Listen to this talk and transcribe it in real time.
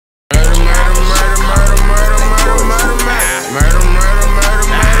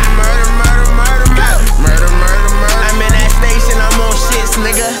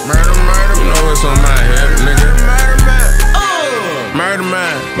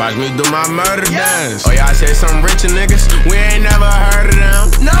Watch me do my murder dance. Oh, y'all say some richer niggas? We ain't never heard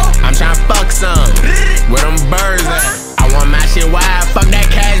of them. No. I'm tryna fuck some. Where them birds at? I want my shit wide. Fuck that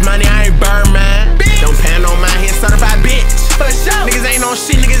cash money, I ain't Birdman. Don't pan on my head, certified bitch. For sure. Niggas ain't on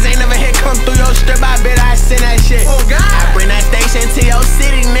shit, niggas ain't never hit come through your strip. I bet I send that shit. Oh God. I bring that station to your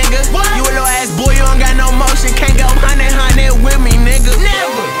city, nigga. What? You a little ass boy, you don't got no motion. Can't go hundred with me, nigga.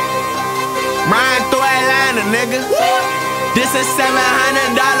 Never. Ryan through Atlanta, nigga. What? This a $700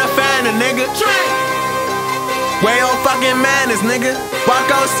 fan, nigga. Where your fucking manners, nigga? Walk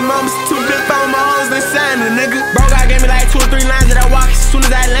out smokes, 2 big phone my hoes than Santa, nigga. Bro, God gave me like 2 or 3 lines that I walk as soon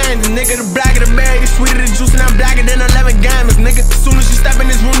as I land, nigga. The blacker the berry, the sweeter the juice, and I'm blacker than 11 gammas, nigga. As soon as you step in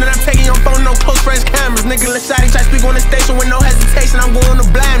this room, then I'm taking your phone, no close friends cameras, nigga. Let's shawty try to speak on the station with no hesitation. I'm going to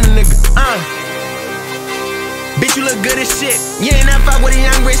blame the nigga. Bitch, you look good as shit. You ain't never fuck with a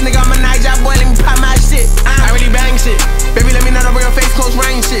young rich nigga. I'm a night job boy, let me pop my shit. I really bang shit. Baby, let me know the real face, close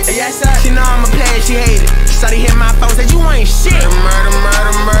range shit. Yes, sir. She know I'm a player, she hate it. Shawty hit my phone, said you ain't shit. Murder,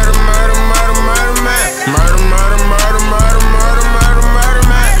 murder, murder, murder, murder, murder, man. Murder, murder, murder, murder, murder, murder, murder,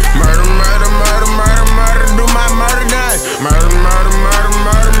 man. Murder, murder, murder, murder, murder, do my murder dance. Murder, murder, murder,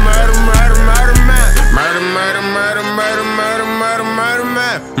 murder, murder, murder, murder, man. Murder, murder, murder, murder, murder, murder, murder,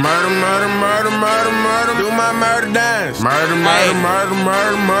 man. Murder, murder, murder, murder, murder, do my murder dance. Murder, murder, murder,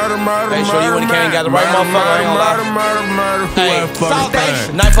 murder, murder, murder, hey, sure you when you came got the right motherfucker. Murder, murder, murder, hey,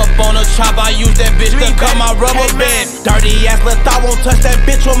 knife up on a chop, I use that bitch to cut my rubber band. Dirty ass little thought won't touch that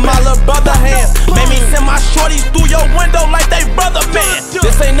bitch with my little brother hand. Made me send my shorties through your window like they brother man.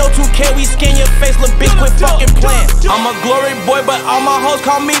 This ain't no 2K, we skin your face, little bitch, quit fucking playing. I'm a glory boy, but all my hoes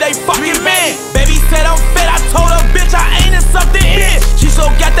call me they fucking man. Baby said I'm fat, I told her bitch I ain't in something in. She so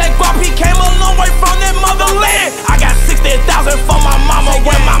got that guap, he came a long way from that motherland. I got 60,000 for my mama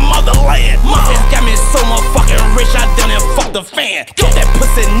where my motherland. Mountains got me so motherfucking rich, I done and fuck the fan. Get that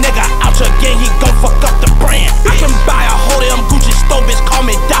pussy nigga out your gang, he gon' fuck up the brand. I can buy a whole damn Gucci store, bitch, call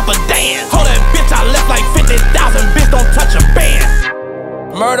me Dapper Dan. Hold that bitch, I left like 50,000, bitch, don't touch a band.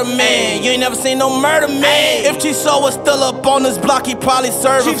 Murder man, you ain't never seen no murder man. If Chiso was still up on this block, he probably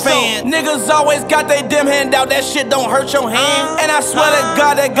serve a fan. Niggas always got they dim hand out, that shit don't hurt your hand. And I swear to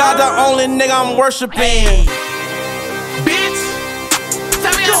God, that God the only nigga I'm worshiping. Bitch,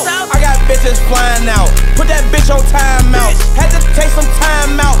 tell me yourself. I got bitches flying out, put that bitch on timeout. Had to take some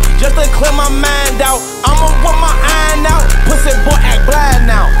time out, just to clear my mind out. I'ma whip my iron out, pussy boy act blind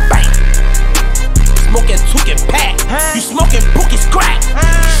now. Bang. Smoking Took and pack, you smoking Pookie's crack.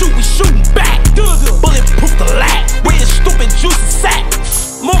 Shoot, we shooting back. Bulletproof the lat with this stupid juicy sack.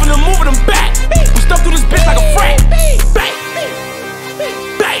 Moving them back. We stuck through this bitch like a frat. Bang, bang, bang, bang,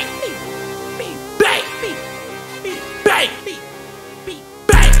 bang,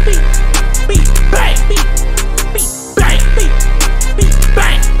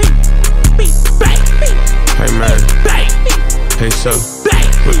 hey man, hey so,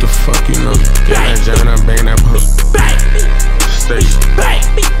 what the fuck you know? Get that jam and I bang